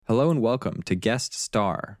Hello and welcome to Guest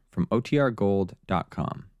Star from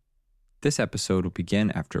OTRGold.com. This episode will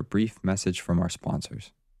begin after a brief message from our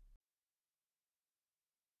sponsors.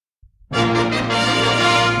 The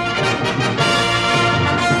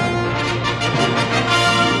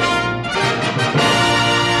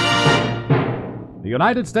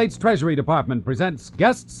United States Treasury Department presents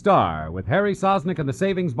Guest Star with Harry Sosnick and the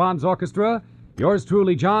Savings Bonds Orchestra, yours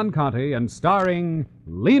truly, John Conte, and starring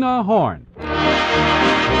Lena Horne.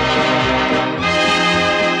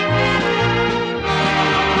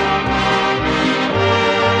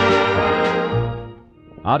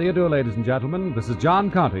 How do you do, ladies and gentlemen? This is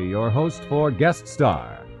John Conte, your host for Guest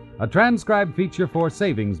Star, a transcribed feature for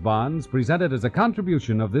savings bonds presented as a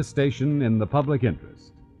contribution of this station in the public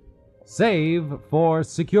interest. Save for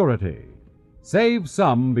security. Save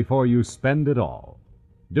some before you spend it all.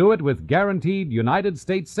 Do it with guaranteed United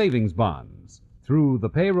States savings bonds through the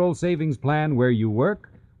payroll savings plan where you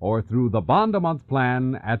work or through the bond-a-month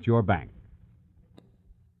plan at your bank.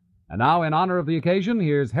 And now, in honor of the occasion,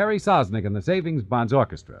 here's Harry Sosnick and the Savings Bonds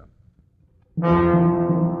Orchestra.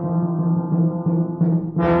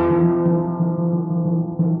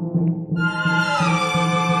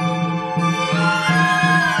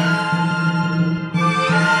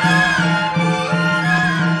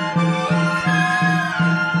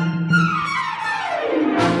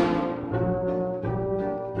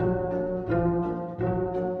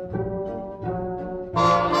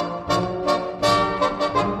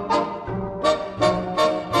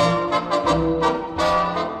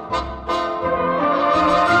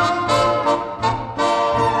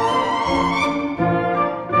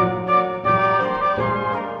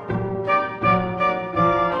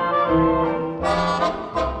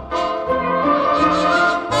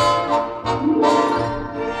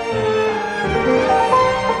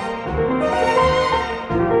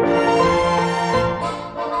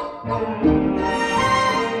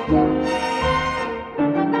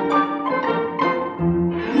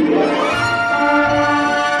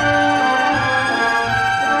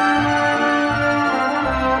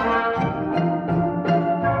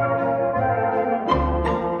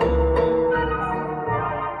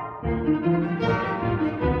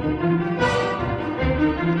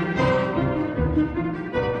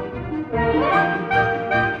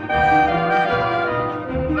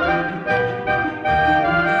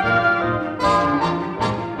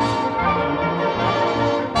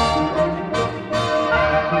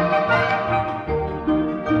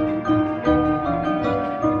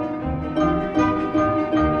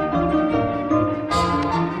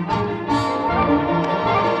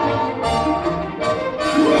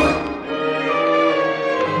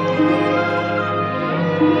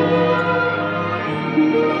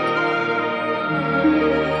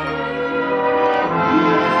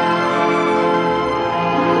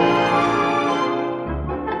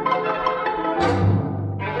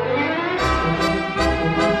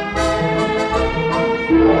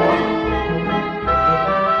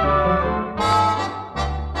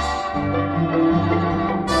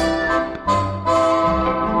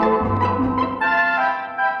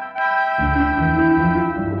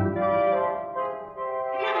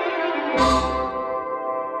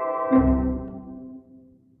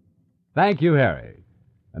 Thank you, Harry.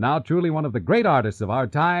 And now, truly one of the great artists of our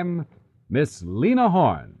time, Miss Lena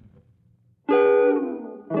Horne.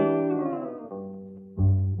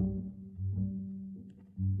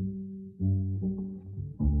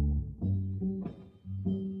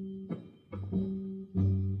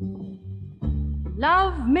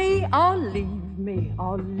 Love me or leave me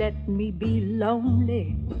or let me be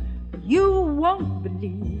lonely. You won't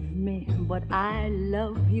believe me, but I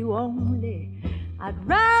love you only. I'd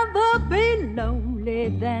rather be lonely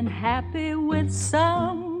than happy with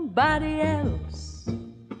somebody else.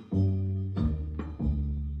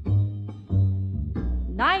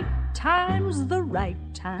 Nighttime's the right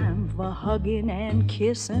time for hugging and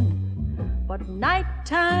kissing, but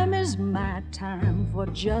nighttime is my time for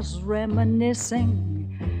just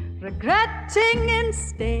reminiscing, regretting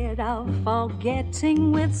instead of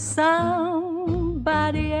forgetting with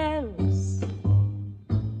somebody else.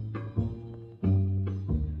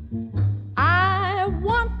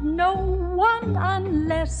 No one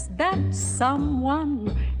unless that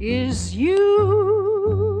someone is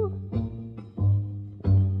you.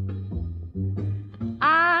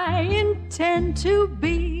 I intend to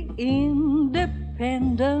be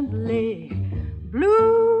independently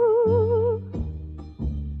blue.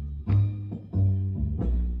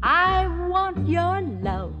 I want your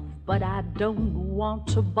love, but I don't want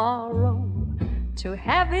to borrow. To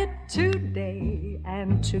have it today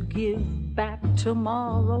and to give back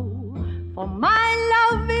tomorrow. For my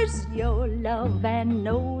love is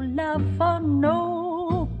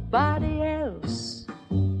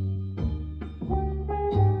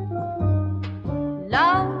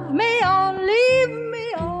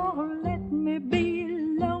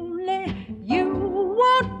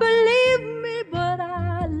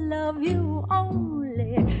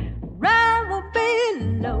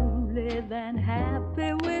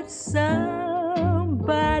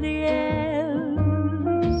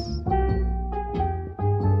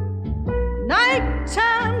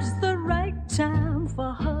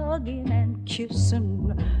hugging and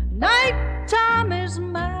kissing. Nighttime is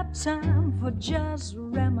my time for just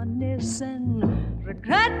reminiscing,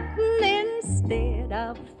 regretting instead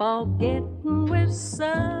of forgetting with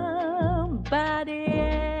somebody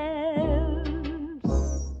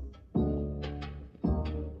else.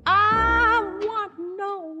 I want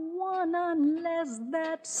no one unless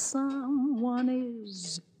that someone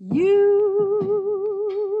is you.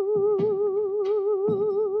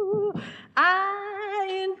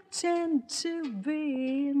 I intend to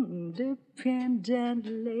be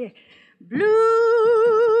independently blue.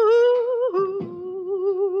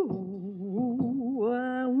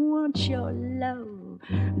 I want your love,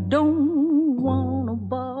 don't wanna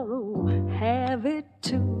borrow, have it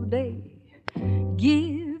today,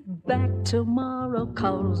 give back tomorrow,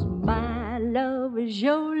 'cause my love is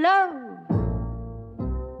your love.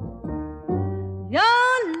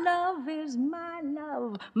 Your love is my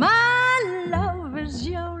love, my love is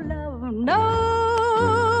your love. Nobody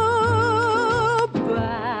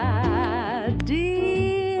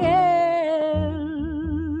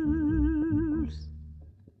else.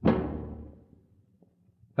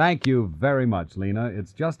 Thank you very much, Lena.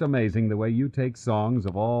 It's just amazing the way you take songs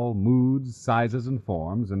of all moods, sizes, and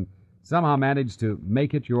forms and somehow manage to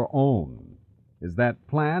make it your own. Is that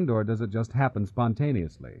planned, or does it just happen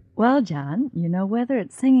spontaneously? Well, John, you know, whether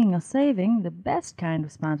it's singing or saving, the best kind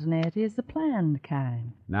of spontaneity is the planned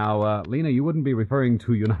kind. Now, Lena, you wouldn't be referring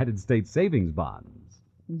to United States savings bonds.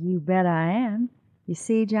 You bet I am. You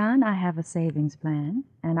see, John, I have a savings plan,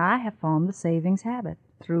 and I have formed the savings habit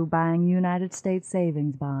through buying United States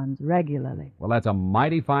savings bonds regularly. Well, that's a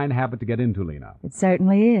mighty fine habit to get into, Lena. It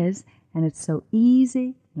certainly is, and it's so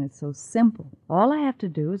easy and it's so simple. All I have to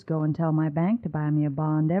do is go and tell my bank to buy me a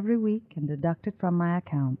bond every week and deduct it from my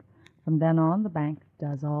account. From then on, the bank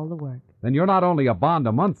does all the work. Then you're not only a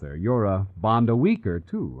bond-a-monther, you're a bond-a-weeker,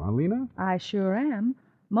 too, huh, Lena? I sure am.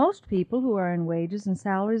 Most people who earn wages and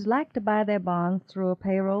salaries like to buy their bonds through a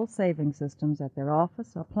payroll saving systems at their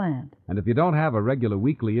office or plant. And if you don't have a regular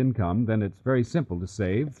weekly income, then it's very simple to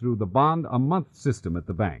save through the bond-a-month system at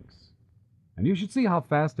the banks. And you should see how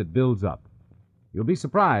fast it builds up. You'll be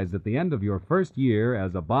surprised at the end of your first year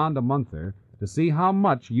as a bond-a-monther to see how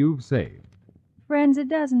much you've saved. Friends, it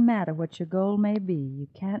doesn't matter what your goal may be. You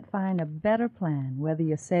can't find a better plan, whether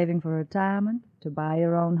you're saving for retirement, to buy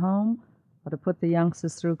your own home, or to put the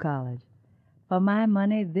youngsters through college. For my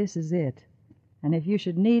money, this is it. And if you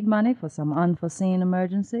should need money for some unforeseen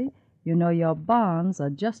emergency, you know your bonds are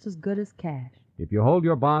just as good as cash. If you hold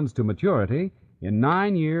your bonds to maturity, in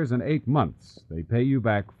 9 years and 8 months, they pay you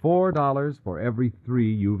back $4 for every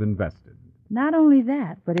 3 you've invested. Not only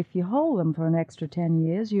that, but if you hold them for an extra 10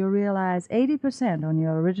 years, you'll realize 80% on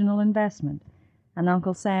your original investment. And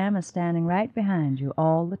Uncle Sam is standing right behind you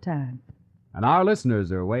all the time. And our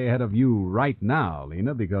listeners are way ahead of you right now,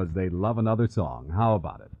 Lena, because they love another song. How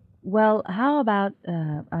about it? Well, how about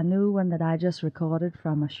a new one that I just recorded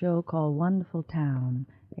from a show called Wonderful Town?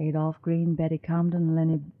 Adolph Green, Betty Comden, and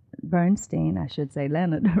Lenny Bernstein, I should say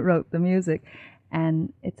Leonard, wrote the music.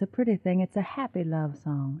 And it's a pretty thing. It's a happy love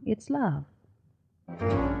song. It's love.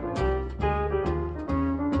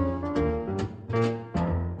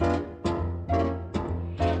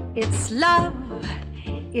 It's love,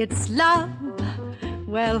 it's love.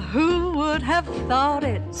 Well, who would have thought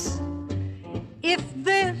it? If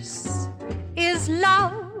this is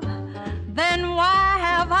love, then why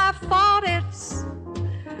have I fought it?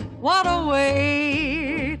 What a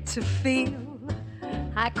way to feel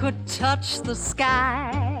I could touch the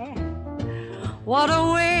sky. What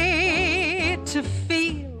a way to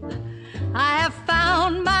feel I have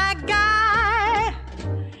found my guy.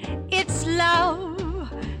 It's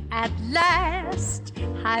love at last.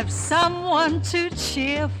 I've someone to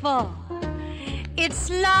cheer for. It's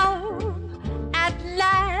love at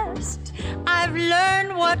last. I've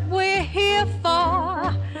learned what we're here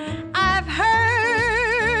for. I've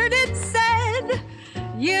heard it said,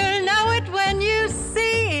 you'll know it when you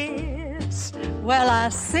see it. Well, I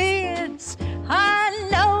see it, I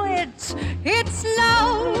know it, it's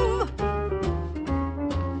love.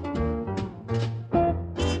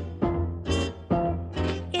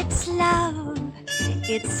 It's love,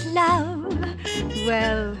 it's love.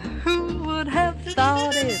 Well, who would have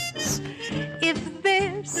thought it? If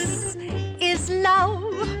this is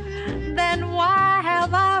love, then why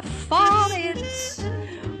have I fought it?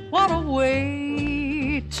 What a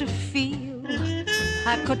way to feel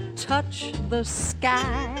I could touch the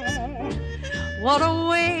sky. What a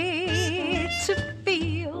way to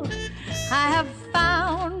feel I have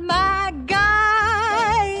found my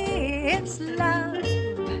guy. It's love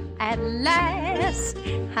At last,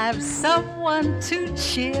 have someone to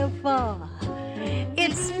cheer for.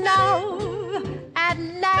 It's love. At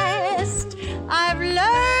last, I've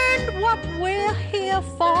learned what we're here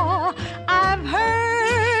for. I've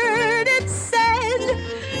heard it said,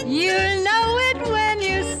 you'll know it when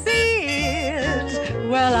you see it.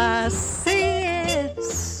 Well, I see it.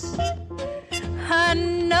 I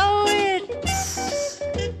know it.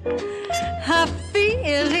 I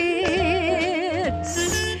feel it.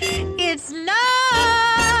 It's love.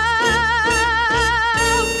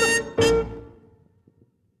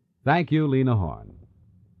 Thank you, Lena Horne.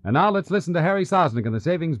 And now let's listen to Harry Sosnick and the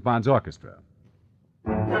Savings Bonds Orchestra.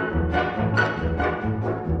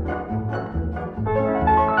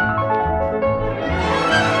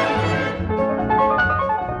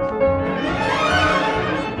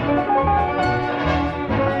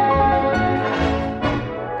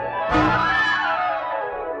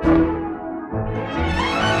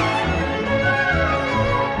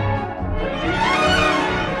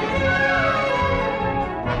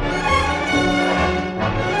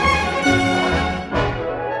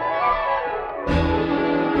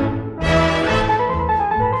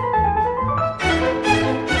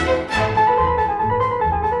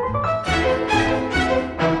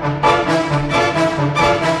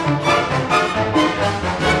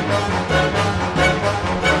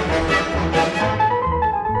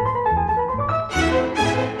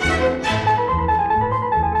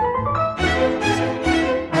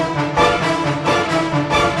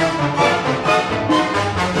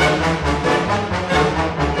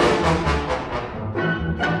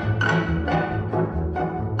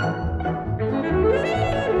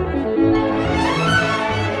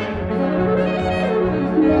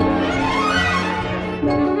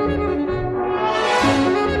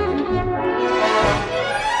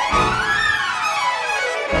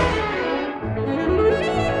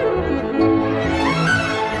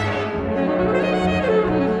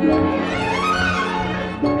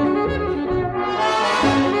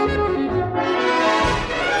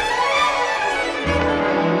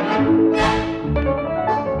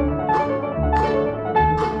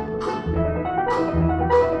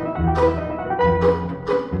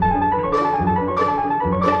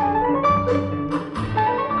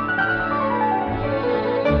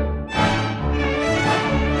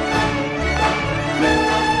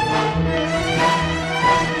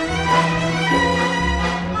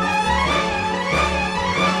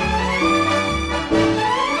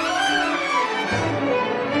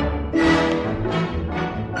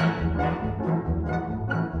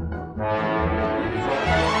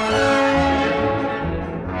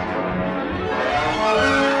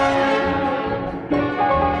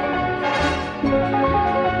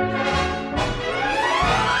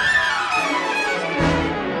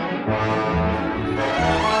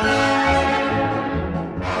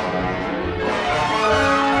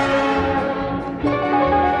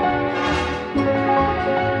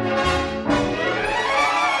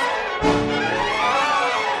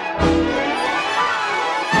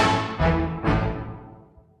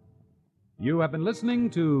 You have been listening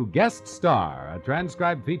to Guest Star, a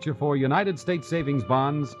transcribed feature for United States Savings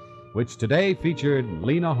Bonds, which today featured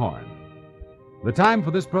Lena Horne. The time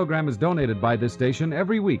for this program is donated by this station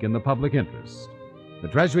every week in the public interest. The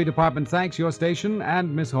Treasury Department thanks your station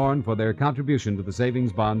and Miss Horne for their contribution to the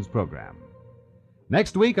Savings Bonds program.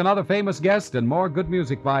 Next week, another famous guest and more good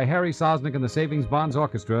music by Harry Sosnick and the Savings Bonds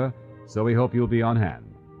Orchestra, so we hope you'll be on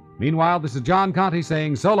hand. Meanwhile, this is John Conte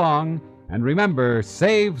saying so long, and remember,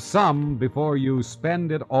 save some before you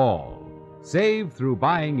spend it all. Save through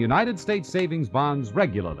buying United States Savings Bonds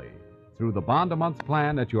regularly, through the bond-a-month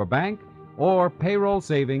plan at your bank or payroll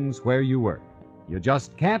savings where you work. You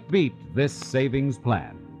just can't beat this savings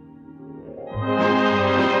plan.